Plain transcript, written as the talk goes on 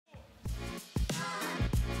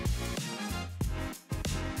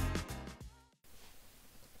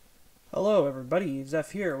Hello everybody,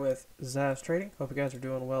 Zeff here with ZeffsTrading. Hope you guys are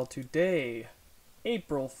doing well today.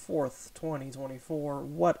 April 4th, 2024.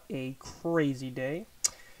 What a crazy day.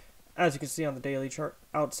 As you can see on the daily chart,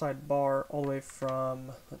 outside bar all the way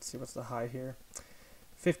from, let's see what's the high here,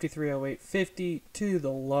 53.0850 to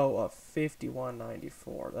the low of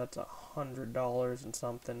 51.94. That's $100 and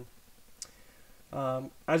something.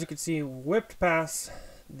 As you can see, whipped past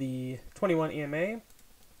the 21 EMA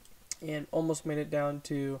and almost made it down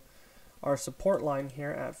to our support line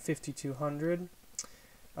here at 5,200.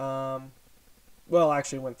 Well,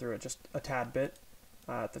 actually went through it just a tad bit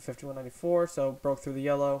at the 51.94, so broke through the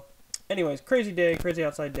yellow. Anyways, crazy day, crazy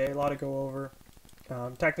outside day, a lot to go over.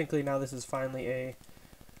 Technically now this is finally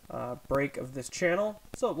a break of this channel,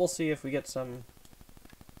 so we'll see if we get some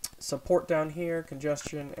support down here,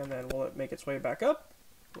 congestion, and then will it make its way back up,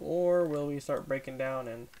 or will we start breaking down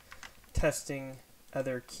and testing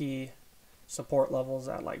other key support levels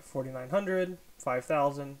at like 4,900,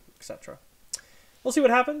 5,000, etc. We'll see what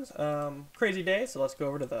happens. Crazy day, so let's go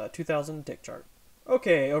over to the 2,000 tick chart.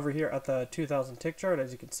 Okay, over here at the 2,000 tick chart,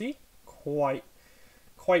 as you can see, quite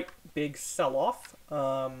big sell-off.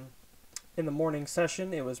 In the morning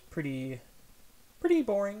session, it was pretty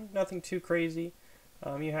boring, nothing too crazy.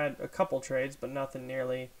 You had a couple trades, but nothing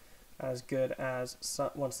nearly as good as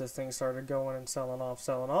once this thing started going and selling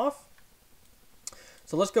off.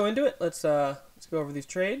 So let's go into it. Let's go over these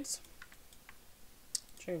trades.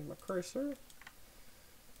 Change my cursor.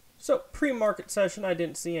 So pre-market session, I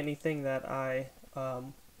didn't see anything that I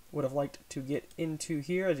would have liked to get into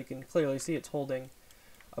here. As you can clearly see, it's holding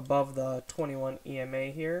above the 21 EMA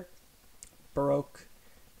here. Broke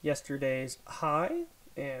yesterday's high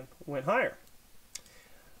and went higher.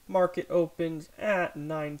 Market opens at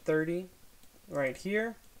 9:30 right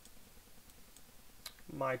here.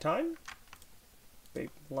 My time. Big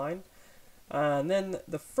line. And then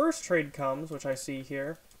the first trade comes, which I see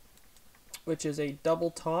here, which is a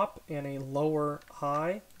double top and a lower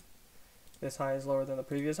high. This high is lower than the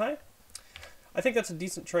previous high. I think that's a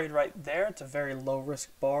decent trade right there. It's a very low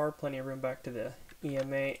risk bar, plenty of room back to the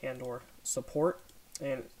EMA and or support,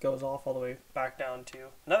 and it goes off all the way back down to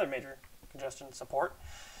another major congestion support.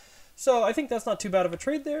 So I think that's not too bad of a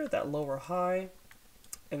trade there, that lower high,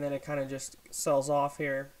 and then it kind of just sells off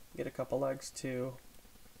here. Get a couple legs to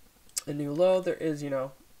a new low. There is,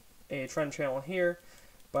 a trend channel here,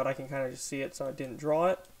 but I can kind of just see it, so I didn't draw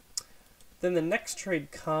it. Then the next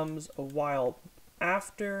trade comes a while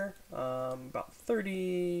after, about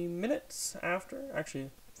 30 minutes after, actually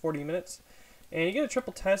 40 minutes, and you get a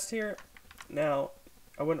triple test here. Now,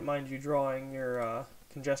 I wouldn't mind you drawing your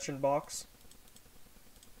congestion box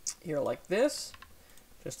here like this,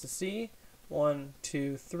 just to see. 1,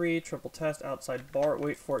 2, 3, triple test, outside bar,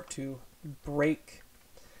 wait for it to break,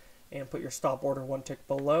 and put your stop order 1 tick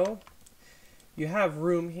below. You have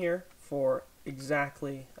room here for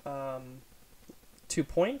exactly 2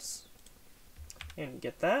 points, and you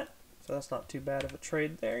get that. So that's not too bad of a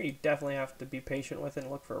trade there. You definitely have to be patient with it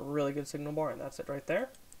and look for a really good signal bar, and that's it right there.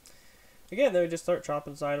 Again, then we just start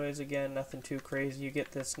chopping sideways again, nothing too crazy. You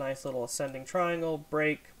get this nice little ascending triangle,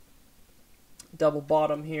 break, double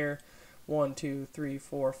bottom here. 1, 2, 3,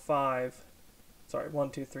 4, 5. Sorry,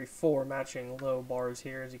 1, 2, 3, 4 matching low bars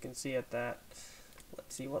here, as you can see at that.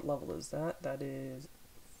 Let's see, what level is that? That is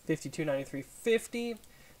 52.93.50.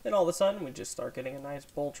 Then all of a sudden, we just start getting a nice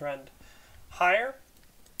bull trend higher,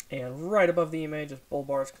 and right above the EMA, just bull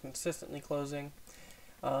bars consistently closing.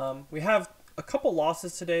 We have a couple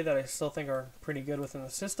losses today that I still think are pretty good within the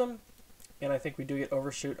system, and I think we do get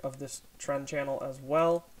overshoot of this trend channel as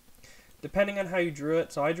well, depending on how you drew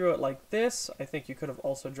it. So I drew it like this. I think you could have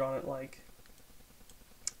also drawn it like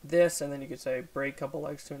this, and then you could say break couple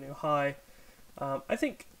legs to a new high. I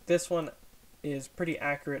think this one is pretty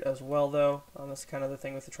accurate as well, though. That's kind of the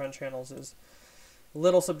thing with the trend channels, is a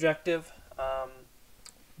little subjective.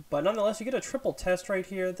 But nonetheless, you get a triple test right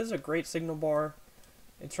here. This is a great signal bar.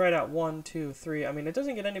 It's right at 1, 2, 3. I mean, it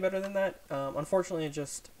doesn't get any better than that. Unfortunately, it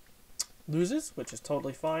just loses, which is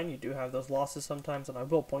totally fine. You do have those losses sometimes, and I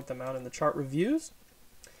will point them out in the chart reviews.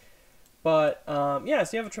 But yeah,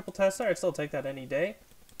 so you have a triple test there. I'd still take that any day.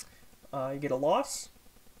 You get a loss,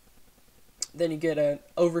 then you get an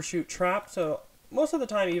overshoot trap. So most of the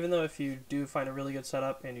time, even though if you do find a really good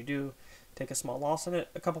setup and you do take a small loss in it,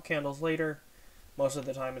 a couple candles later, most of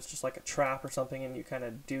the time it's just like a trap or something, and you kind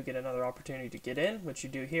of do get another opportunity to get in, which you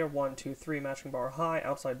do here. 1, 2, 3 matching bar high,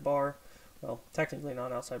 outside bar. Well, technically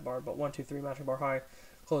not outside bar, but 1, 2, 3 matching bar high,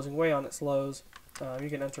 closing way on its lows. You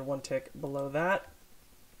can enter 1 tick below that.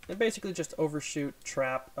 And basically just overshoot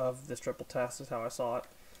trap of this triple test is how I saw it.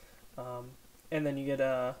 And then you get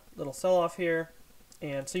a little sell-off here,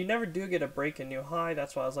 And so you never do get a break in new high.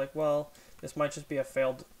 That's why I was like, well, this might just be a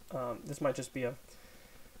failed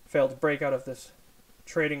breakout of this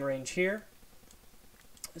trading range here.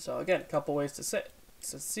 So again, a couple ways to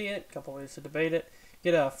see it, a couple ways to debate it.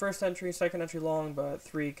 Get a first entry, second entry long, but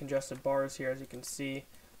 3 congested bars here, as you can see,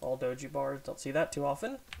 all doji bars. Don't see that too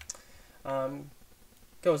often.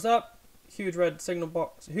 Goes up, huge red signal bar,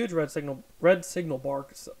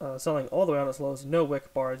 selling all the way out as low as no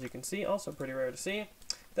wick bar, as you can see. Also pretty rare to see.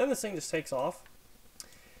 Then this thing just takes off.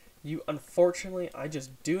 Unfortunately, I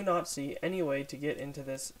just do not see any way to get into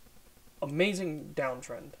this amazing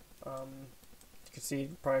downtrend. You can see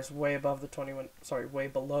price way above the 21, way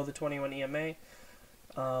below the 21 EMA.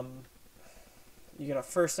 You get a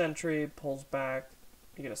first entry, pulls back.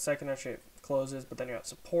 You get a second entry, it closes, but then you're at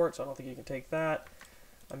support, so I don't think you can take that.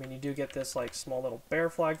 I mean, you do get this like small little bear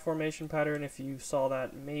flag formation pattern. If you saw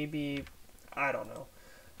that, maybe, I don't know.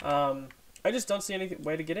 I just don't see any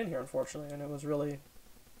way to get in here, unfortunately, and it was really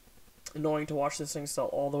annoying to watch this thing sell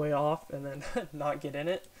all the way off and then not get in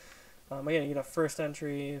it. Again, you get a first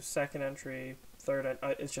entry, second entry, third,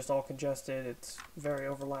 it's just all congested. It's very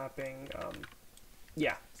overlapping.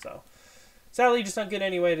 Yeah, so sadly, you just don't get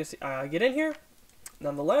any way to get in here.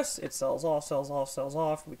 Nonetheless, it sells off, sells off, sells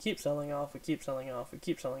off. We keep selling off, we keep selling off, we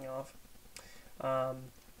keep selling off. And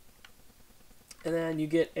then you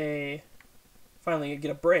get finally you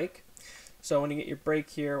get a break. So when you get your break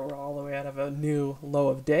here, we're all the way out of a new low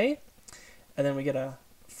of day. And then we get a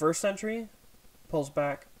first entry, pulls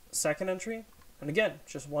back, second entry. And again,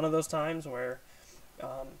 just one of those times where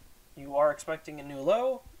you are expecting a new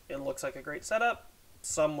low. It looks like a great setup.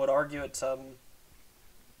 Some would argue it's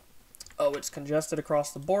it's congested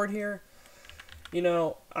across the board here. You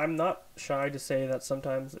know, I'm not shy to say that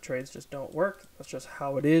sometimes the trades just don't work. That's just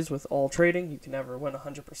how it is with all trading. You can never win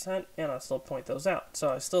 100%, and I still point those out. So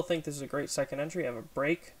I still think this is a great second entry. You have a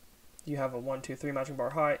break. You have a 1, 2, 3 matching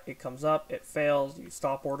bar high. It comes up. It fails. You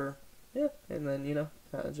stop order. Yeah, and then, you know,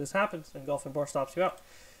 it just happens. Engulfing bar stops you out.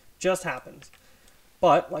 Just happens.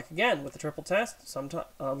 But, like again, with the triple test,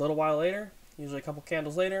 a little while later, usually a couple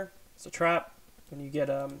candles later, it's a trap. When you get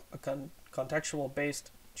a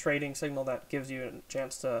contextual-based trading signal that gives you a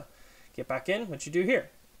chance to get back in, which you do here.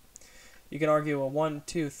 You can argue a 1,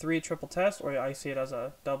 2, 3 triple test, or I see it as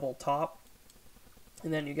a double top.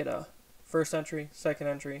 And then you get a first entry, second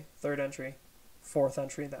entry, third entry, fourth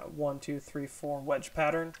entry, that 1, 2, 3, 4 wedge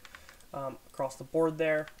pattern across the board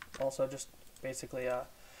there. Also just basically a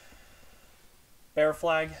bear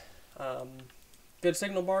flag. Good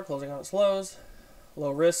signal bar, closing on its lows,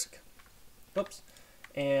 low risk. Oops.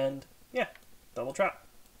 And yeah, double top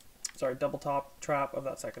trap of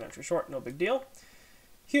that second entry short. No big deal.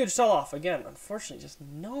 Huge sell-off. Again, unfortunately, just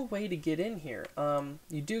no way to get in here.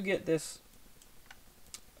 You do get this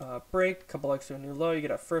break, couple legs to a new low. You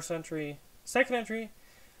get a first entry, second entry.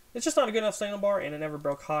 It's just not a good enough signal bar, and it never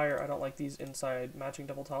broke higher. I don't like these inside matching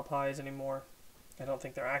double top highs anymore. I don't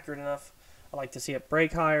think they're accurate enough. I like to see it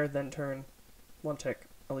break higher, then turn one tick,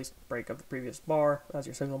 at least break of the previous bar as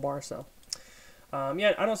your signal bar. So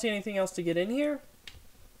yeah, I don't see anything else to get in here.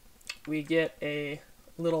 We get a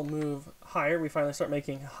little move higher. We finally start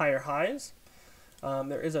making higher highs.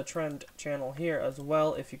 There is a trend channel here as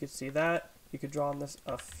well, if you could see that. You could draw this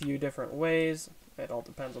a few different ways. It all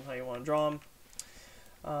depends on how you want to draw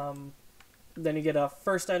them. Then you get a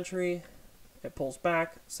first entry. It pulls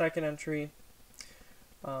back. Second entry,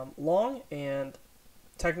 long, and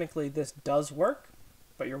technically this does work,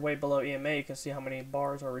 but you're way below EMA. You can see how many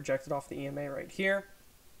bars are rejected off the EMA right here.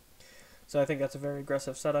 So I think that's a very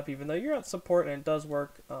aggressive setup, even though you're at support and it does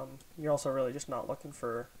work. You're also really just not looking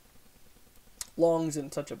for longs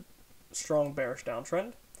in such a strong bearish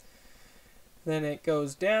downtrend. Then it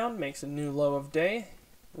goes down, makes a new low of day,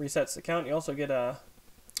 resets the count. You also get a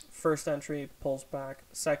first entry, pulls back,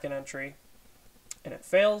 second entry, and it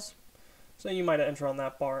fails. So you might enter on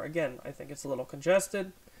that bar. Again, I think it's a little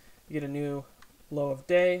congested. You get a new low of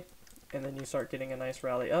day, and then you start getting a nice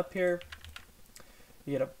rally up here.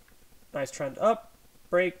 You get a nice trend up,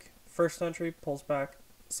 break, first entry, pulls back,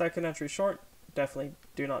 second entry short. Definitely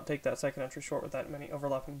do not take that second entry short with that many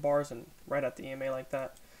overlapping bars and right at the EMA like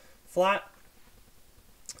that. Flat,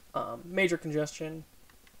 major congestion,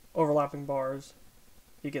 overlapping bars.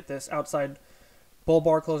 You get this outside bull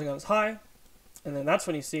bar closing on its high, and then that's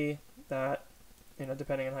when you see that, you know,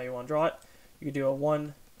 depending on how you want to draw it, you could do a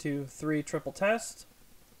 1, 2, 3 triple test,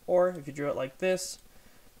 or if you drew it like this,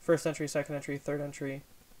 first entry, second entry, third entry,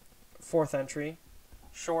 fourth entry,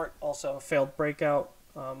 short, also failed breakout,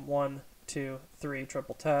 1, 2, 3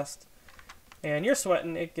 triple test, and you're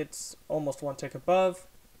sweating. It gets almost one tick above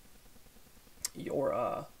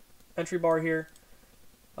your entry bar here,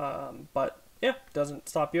 But yeah, doesn't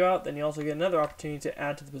stop you out. Then you also get another opportunity to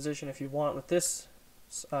add to the position if you want with this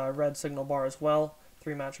red signal bar as well.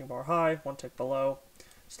 3 matching bar high, 1 tick below,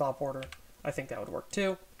 stop order. I think that would work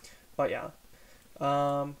too. But yeah,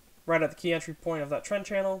 right at the key entry point of that trend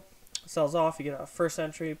channel, sells off, you get a first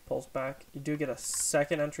entry, pulls back. You do get a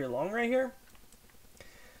second entry long right here.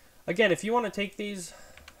 Again, if you want to take these,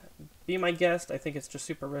 be my guest. I think it's just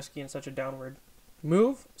super risky in such a downward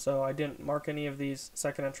move, so I didn't mark any of these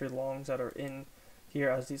second entry longs that are in here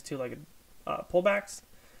as these two-legged pullbacks.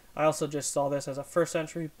 I also just saw this as a first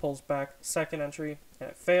entry, pulls back, second entry, and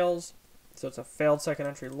it fails. So it's a failed second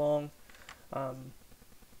entry long.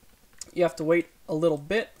 You have to wait a little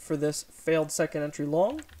bit for this failed second entry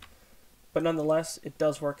long, but nonetheless, it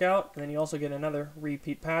does work out. And then you also get another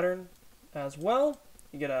repeat pattern as well.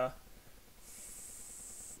 You get a,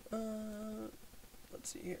 let's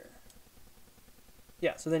see here.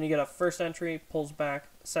 Yeah, so then you get a first entry, pulls back,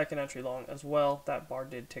 second entry long as well. That bar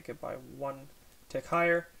did tick it by 1 tick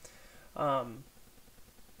higher.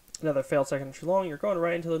 Another failed second entry long. You're going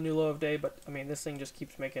right into the new low of day, but I mean, this thing just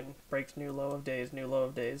keeps breaks new low of days, new low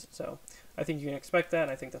of days. So I think you can expect that,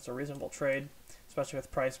 and I think that's a reasonable trade, especially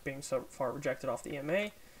with price being so far rejected off the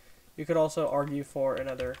EMA. You could also argue for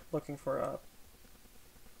looking for a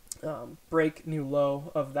break new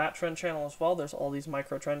low of that trend channel as well. There's all these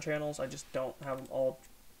micro trend channels. I just don't have them all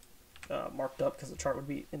marked up because the chart would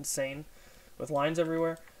be insane with lines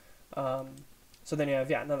everywhere. So then you have,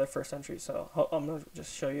 another first entry. So I'm going to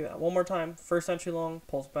just show you that one more time. First entry long,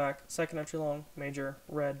 pulls back. Second entry long, major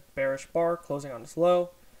red bearish bar, closing on its low.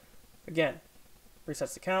 Again,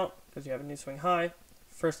 resets the count because you have a new swing high.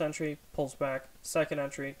 First entry, pulls back. Second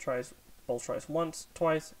entry, bulls tries once,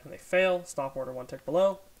 twice, and they fail. Stop order 1 tick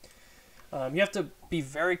below. You have to be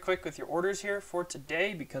very quick with your orders here for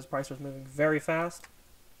today because price was moving very fast.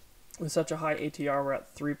 With such a high ATR, we're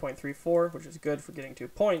at 3.34, which is good for getting 2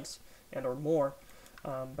 points and or more,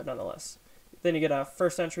 but nonetheless. Then you get a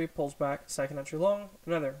first entry, pulls back, second entry long,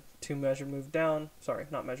 another 2 measured move down, sorry,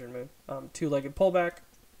 not measured move, 2-legged pullback.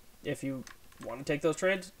 If you want to take those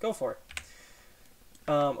trades, go for it.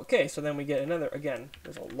 Okay, so then we get another, again,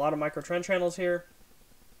 there's a lot of micro trend channels here.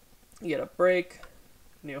 You get a break,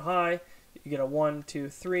 new high, you get a 1, 2,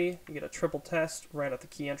 3, you get a triple test right at the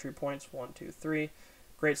key entry points, 1, 2, 3.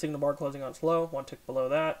 Great signal bar closing on its low, 1 tick below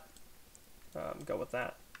that. Go with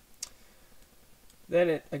that. Then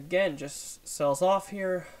it again just sells off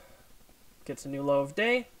here, gets a new low of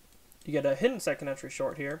day. You get a hidden second entry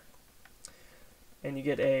short here, and you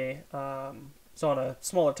get a so on a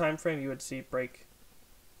smaller time frame you would see break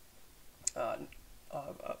a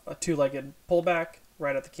 2-legged pullback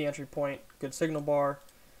right at the key entry point. Good signal bar,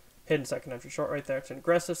 hidden second entry short right there. It's an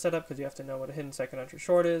aggressive setup because you have to know what a hidden second entry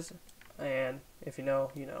short is, and if you know,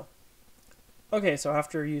 you know. Okay, so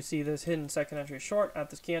after you see this hidden second entry short at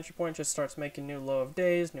this key entry point, just starts making new low of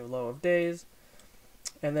days,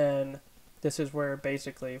 and then this is where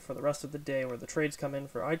basically for the rest of the day where the trades come in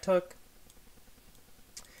for I took,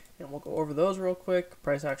 and we'll go over those real quick.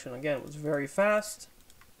 Price action again was very fast,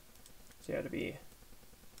 so you had to be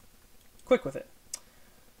quick with it.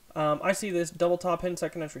 I see this double top hidden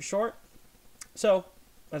second entry short, so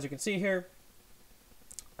as you can see here,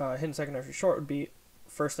 hidden second entry short would be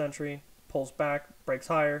first entry, pulls back, breaks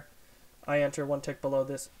higher. I enter 1 tick below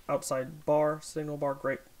this outside bar, signal bar,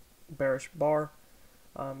 great bearish bar.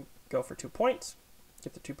 Go for 2 points,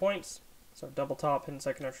 get the 2 points. So double top, hidden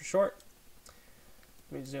second entry short.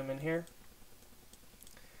 Let me zoom in here.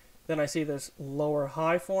 Then I see this lower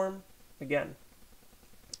high form. Again,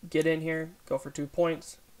 get in here, go for 2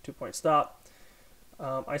 points, 2 point stop.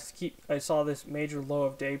 I saw this major low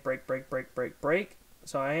of day, break.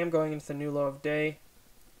 So I am going into the new low of day,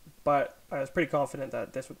 but I was pretty confident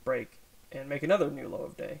that this would break and make another new low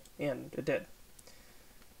of day, and it did.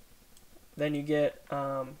 Then you get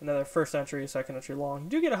another first entry, second entry long. You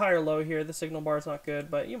do get a higher low here. The signal bar is not good,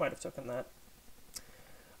 but you might have taken that.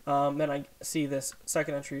 Then I see this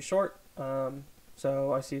second entry short.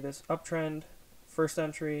 So I see this uptrend, first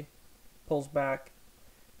entry, pulls back.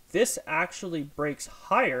 This actually breaks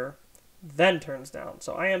higher, then turns down.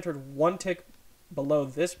 So I entered 1 tick below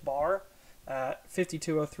this bar at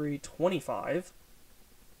 52.03.25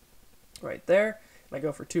 right there, and I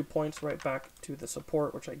go for 2 points right back to the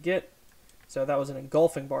support, which I get. So that was an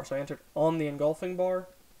engulfing bar, so I entered on the engulfing bar,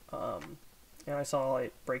 and I saw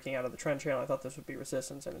it breaking out of the trend channel. I thought this would be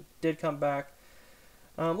resistance, and it did come back.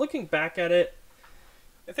 Looking back at it,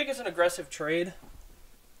 I think it's an aggressive trade,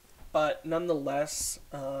 but nonetheless,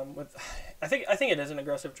 I think it is an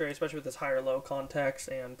aggressive trade, especially with this higher low context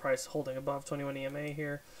and price holding above 21 EMA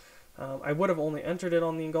here. I would have only entered it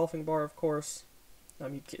on the engulfing bar, of course,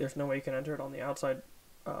 There's no way you can enter it on the outside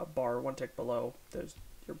bar one tick below.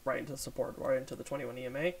 You're right into the support, right into the 21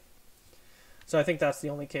 EMA. So I think that's the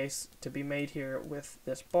only case to be made here with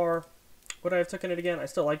this bar. Would I have taken it again? I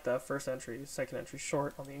still like the first entry, second entry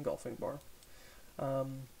short on the engulfing bar.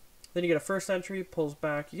 Then you get a first entry, pulls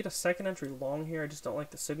back. You get a second entry long here. I just don't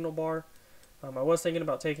like the signal bar. I was thinking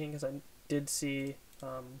about taking because I did see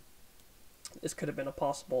this could have been a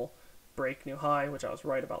possible break new high, which I was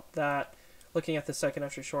right about that. Looking at the second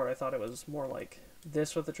entry short, I thought it was more like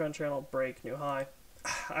this with the trend channel, break new high.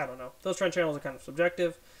 I don't know. Those trend channels are kind of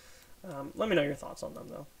subjective. Let me know your thoughts on them,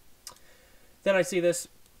 though. Then I see this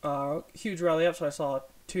huge rally up, so I saw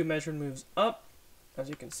 2 measured moves up, as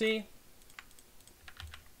you can see.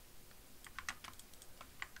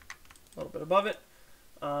 A little bit above it.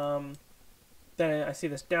 Then I see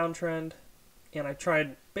this downtrend, and I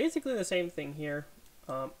tried basically the same thing here.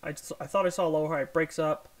 I thought I saw a lower high, it breaks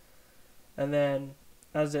up, and then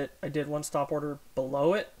I did one stop order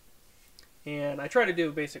below it, and I tried to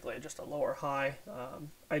do basically just a lower high.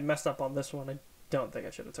 I messed up on this one. I don't think I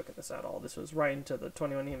should have taken this at all. This was right into the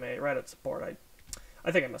 21 EMA, right at support.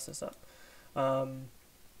 I think I messed this up.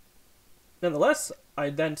 Nonetheless, I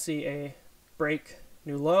then see a break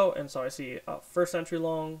new low, and so I see a first entry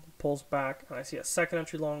long, pulls back, and I see a second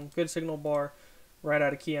entry long, good signal bar, right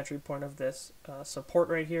at a key entry point of this support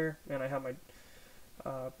right here, and I have my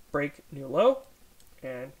break new low,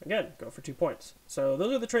 and again, go for 2 points. So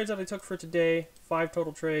those are the trades that I took for today. 5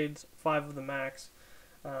 total trades, 5 of the max,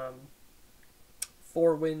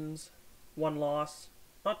 4 wins, 1 loss.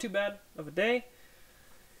 Not too bad of a day.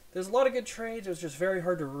 There's a lot of good trades. It was just very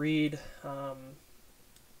hard to read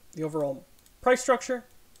the overall price structure,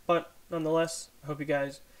 but nonetheless, I hope you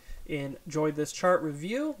guys enjoyed this chart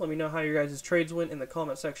review. Let me know how your guys' trades went in the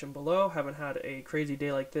comment section below. Haven't had a crazy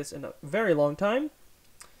day like this in a very long time.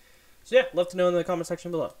 So yeah, love to know in the comment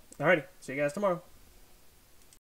section below. Alrighty, see you guys tomorrow.